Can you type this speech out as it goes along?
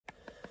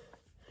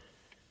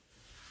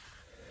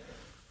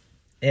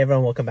Hey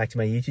everyone, welcome back to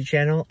my YouTube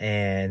channel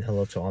and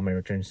hello to all my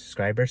returning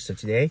subscribers. So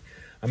today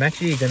I'm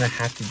actually gonna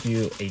have to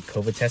do a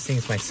COVID testing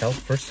myself.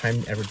 First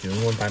time ever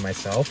doing one by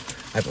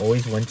myself. I've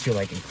always went to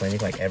like a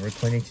clinic, like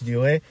Everclinic, to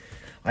do it.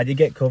 I did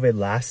get COVID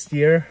last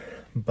year,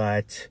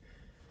 but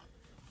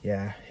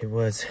yeah, it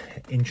was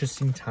an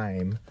interesting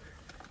time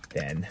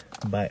then.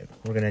 But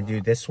we're gonna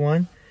do this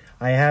one.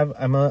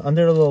 I'm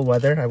under a little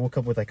weather. I woke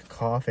up with like a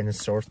cough and a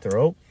sore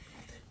throat,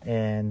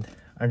 and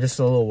I'm just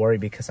a little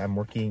worried because I'm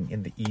working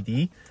in the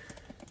ED,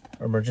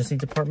 emergency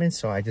department,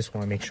 so I just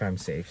want to make sure I'm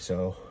safe.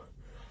 So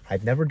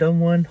I've never done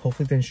one.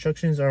 Hopefully the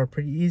instructions are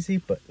pretty easy,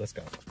 but let's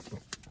go.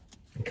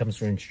 It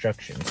comes with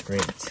instructions.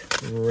 Great.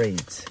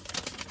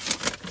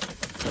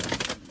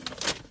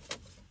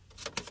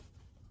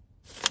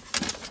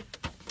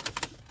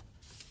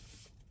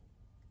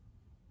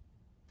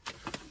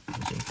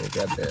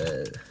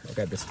 I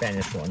got the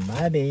Spanish one.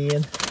 My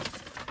bad.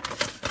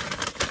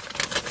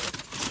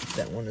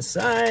 That one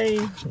aside.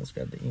 Let's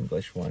grab the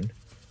English one.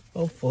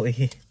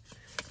 Hopefully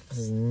this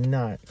is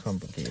not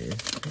complicated.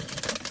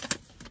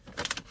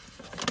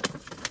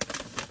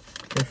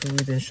 Carefully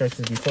read the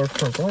instructions before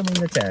performing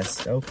the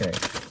test. Okay.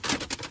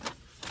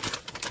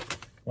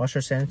 Wash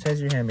or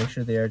sanitize your hand. Make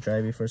sure they are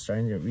dry before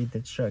starting to read the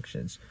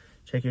instructions.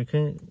 Check your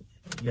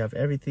you have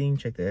everything.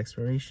 Check the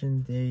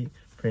expiration date.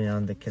 Print it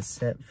on the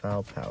cassette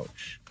file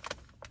pouch.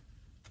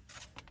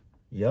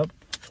 Yup,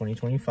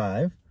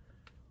 2025.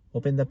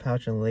 Open the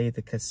pouch and lay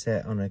the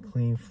cassette on a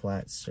clean,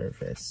 flat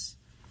surface.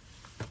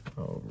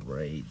 All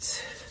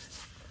right.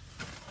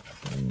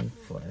 Clean,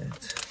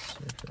 flat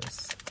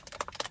surface.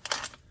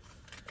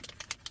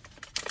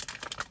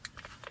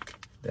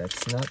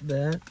 That's not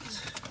that.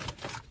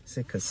 It's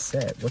a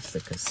cassette. What's the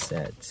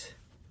cassette?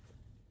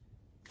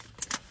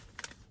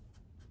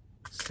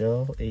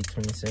 Still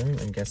 827.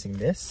 I'm guessing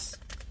this.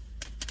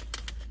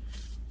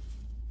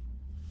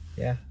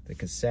 Yeah, the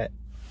cassette.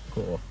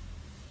 Cool.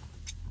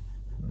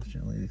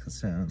 Gently the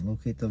cassette.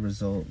 Locate the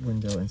result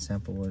window and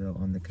sample window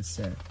on the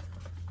cassette.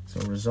 So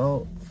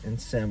result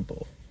and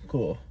sample.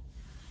 Cool.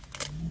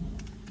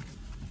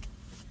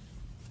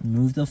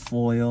 Remove the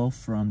foil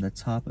from the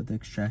top of the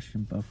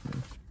extraction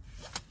buffer.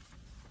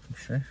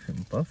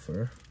 Extraction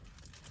buffer?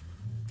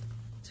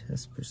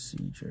 Test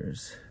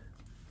procedures.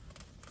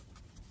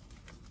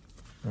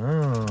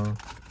 Oh.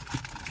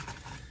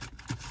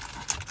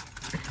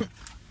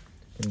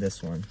 From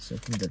this one. So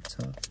from the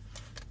top.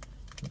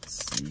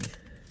 Let's see.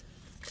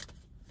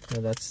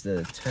 No, that's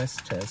the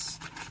test.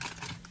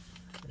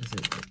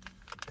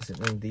 Is it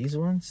one of these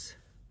ones?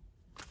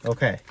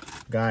 Okay,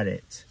 got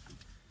it.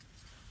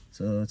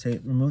 So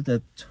remove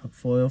the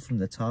foil from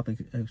the top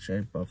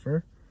extraction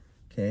buffer.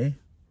 Okay,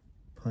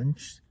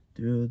 punch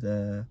through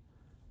the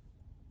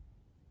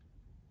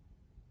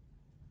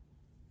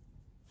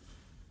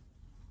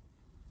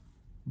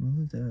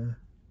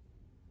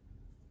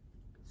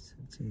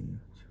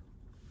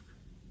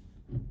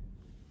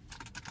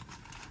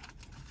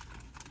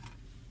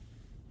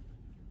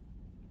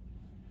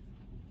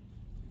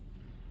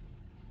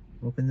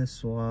open the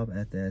swab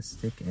at the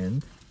stick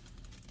end.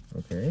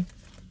 Okay.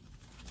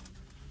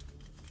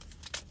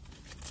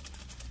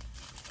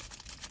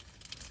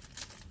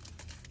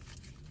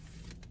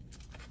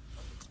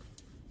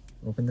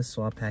 Open the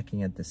swab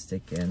packing at the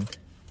stick end,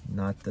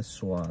 not the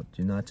swab.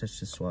 Do not touch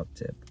the swab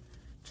tip.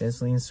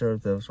 Gently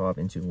insert the swab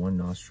into one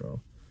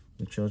nostril.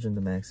 With children,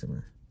 the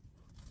maximum.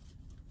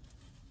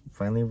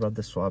 Finally, rub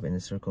the swab in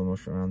a circular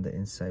motion around the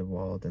inside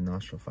wall of the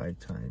nostril 5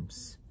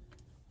 times.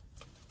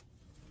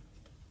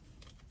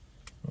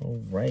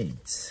 All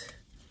right.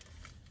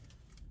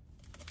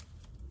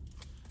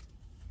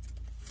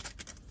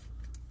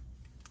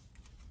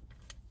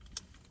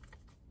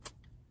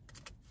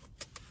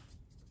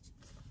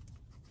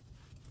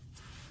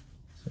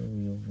 So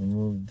we'll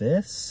remove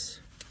this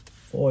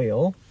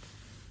foil.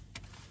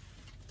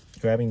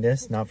 Grabbing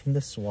this, not from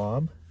the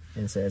swab,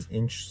 and it says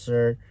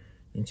insert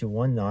into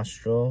one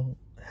nostril,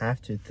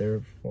 1/2 to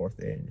 3/4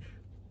 inch.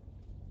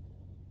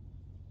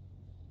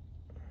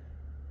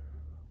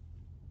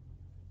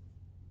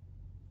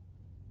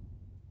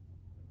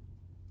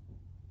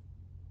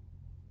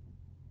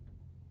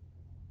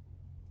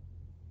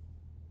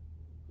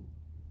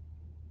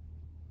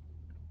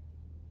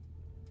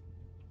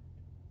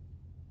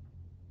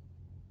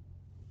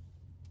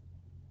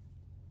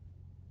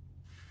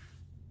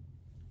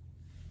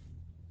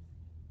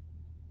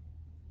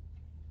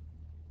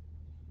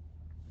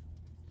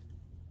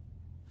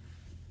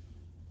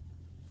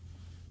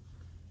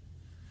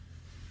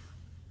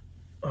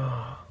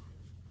 Oh.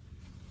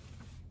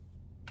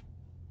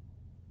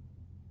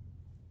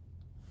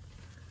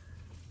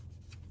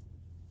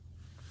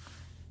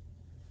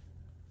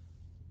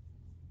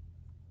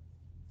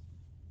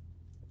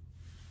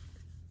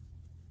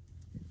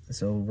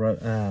 So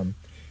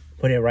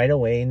put it right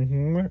away in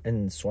here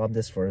and swab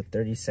this for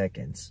 30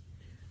 seconds.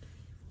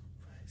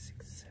 5,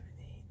 6, 7,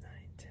 8, 9,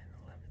 10,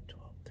 11,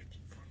 12,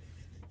 13, 14,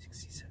 15,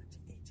 16,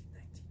 17, 18,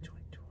 19,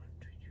 20, 21,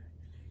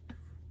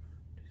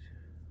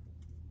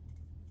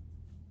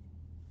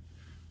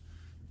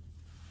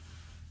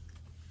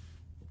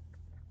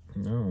 22.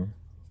 No.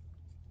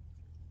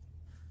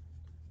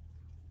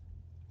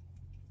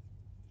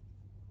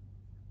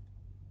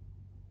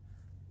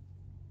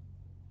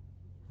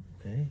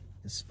 Okay,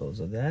 dispose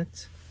of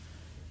that.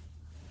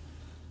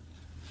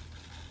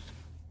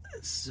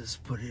 Let's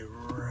just put it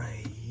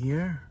right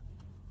here.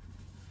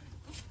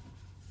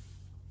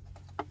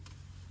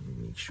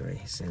 Make sure I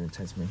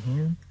sanitize my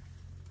hand.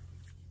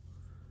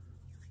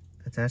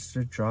 Attach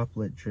the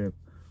droplet drip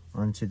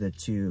onto the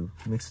tube.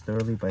 Mix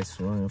thoroughly by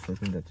swirling and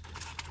flipping the...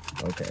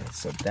 Okay,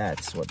 so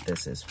that's what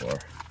this is for.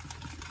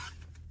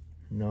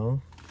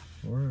 No?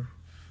 Or...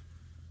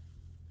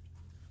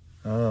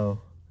 Oh,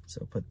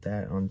 so put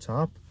that on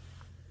top.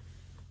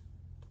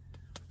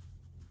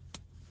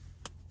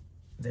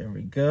 There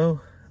we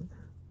go.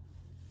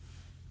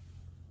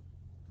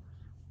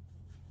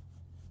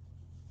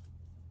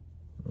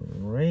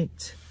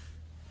 Alright.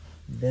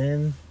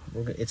 Then,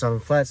 it's on a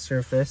flat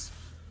surface.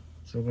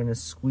 So we're gonna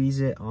squeeze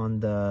it on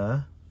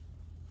the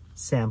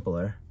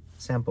sample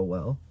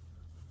well.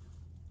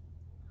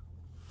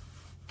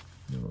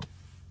 No,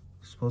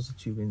 suppose the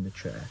tube in the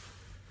tray.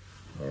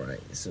 All right,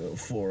 so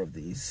 4 of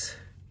these.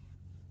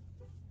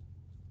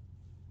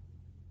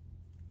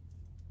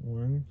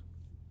 1,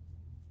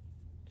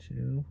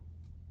 2,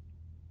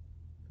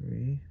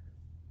 3,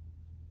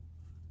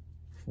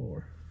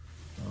 4.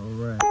 All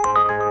right.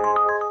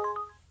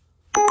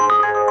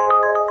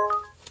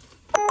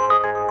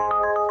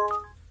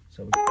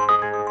 So we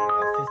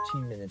got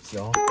 15 minutes,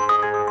 y'all.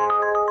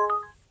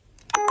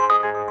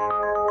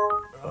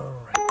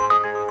 Alright.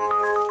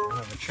 I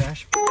have a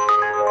trash.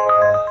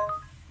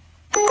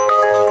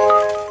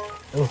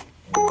 Oh,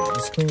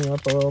 just cleaning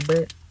up a little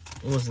bit.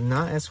 It was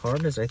not as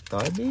hard as I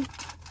thought it'd be,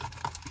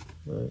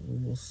 but we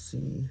will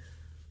see.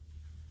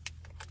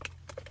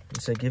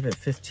 So I give it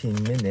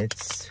 15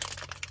 minutes,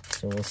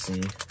 so we'll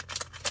see.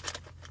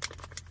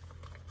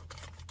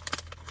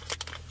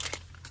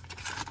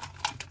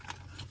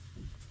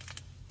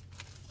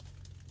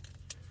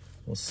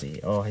 We'll see.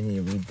 Oh, I need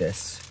to read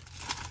this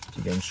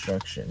to get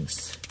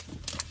instructions.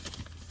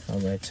 How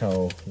do I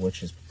tell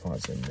which is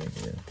positive and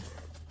negative?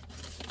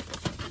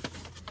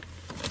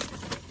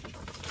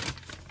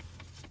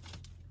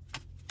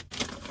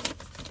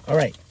 All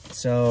right.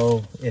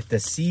 So if the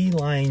C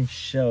line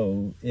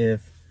show,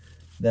 if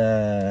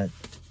the,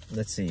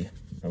 let's see,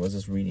 I was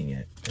just reading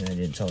it and I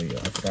didn't tell you.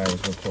 I forgot I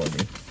was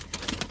recording.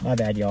 My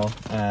bad, y'all.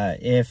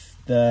 If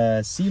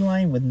the C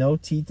line with no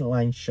T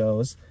line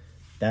shows,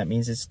 that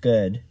means it's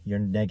good. You're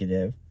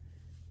negative.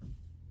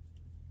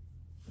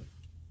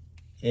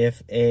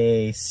 If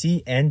a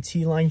C and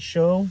T line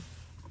show,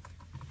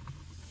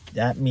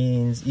 that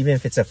means, even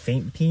if it's a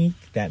faint peak,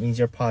 that means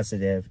you're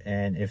positive.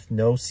 And if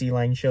no C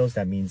line shows,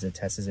 that means the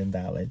test is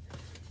invalid.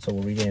 So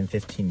we'll read it in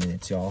 15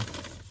 minutes, y'all.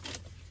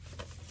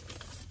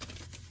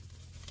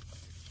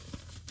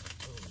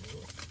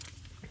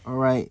 All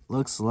right,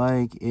 looks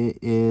like it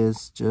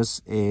is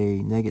just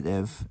a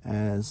negative,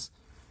 as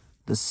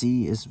the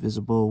C is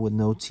visible with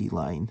no T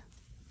line.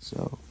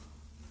 So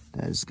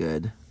that is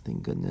good.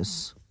 Thank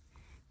goodness.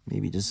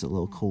 Maybe just a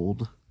little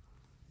cold.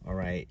 All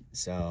right,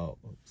 so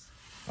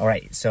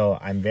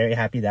I'm very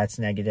happy that's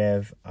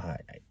negative.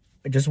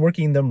 Just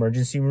working in the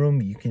emergency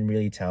room, you can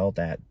really tell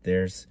that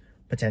there's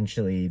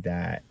potentially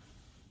that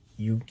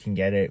you can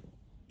get it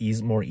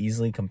more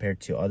easily compared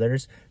to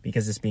others,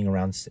 because it's being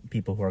around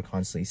people who are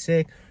constantly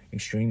sick,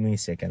 extremely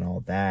sick and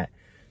all that.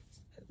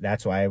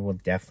 That's why I will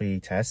definitely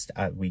test.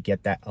 We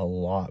get that a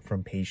lot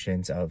from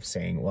patients of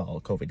saying,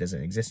 well, COVID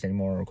doesn't exist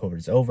anymore, or COVID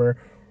is over.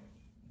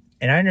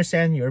 And I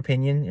understand your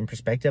opinion and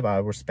perspective. I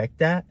respect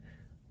that.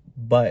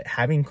 But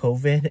having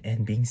COVID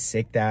and being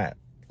sick that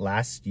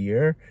last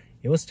year,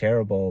 it was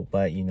terrible.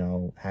 But, you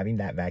know, having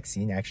that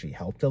vaccine actually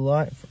helped a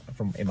lot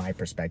from in my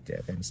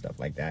perspective and stuff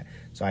like that.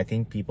 So I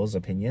think people's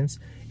opinions,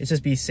 it's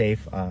just be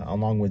safe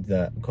along with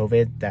the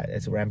COVID that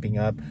is ramping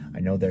up.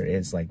 I know there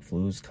is like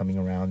flus coming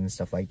around and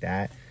stuff like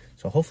that.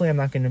 So hopefully I'm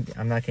not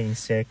getting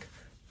sick,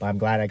 but I'm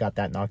glad I got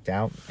that knocked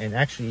out. And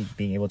actually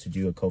being able to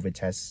do a COVID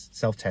test,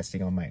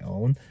 self-testing on my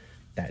own,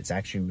 that's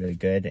actually really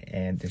good.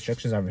 And the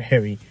instructions are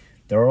very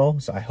thorough.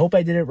 So I hope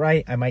I did it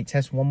right. I might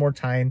test one more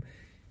time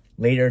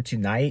later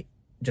tonight,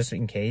 just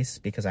in case,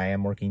 because I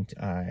am working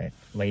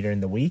later in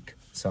the week.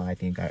 So I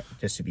think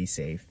just to be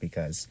safe,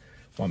 because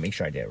I want to make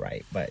sure I did it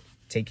right. But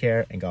take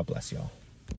care and God bless y'all.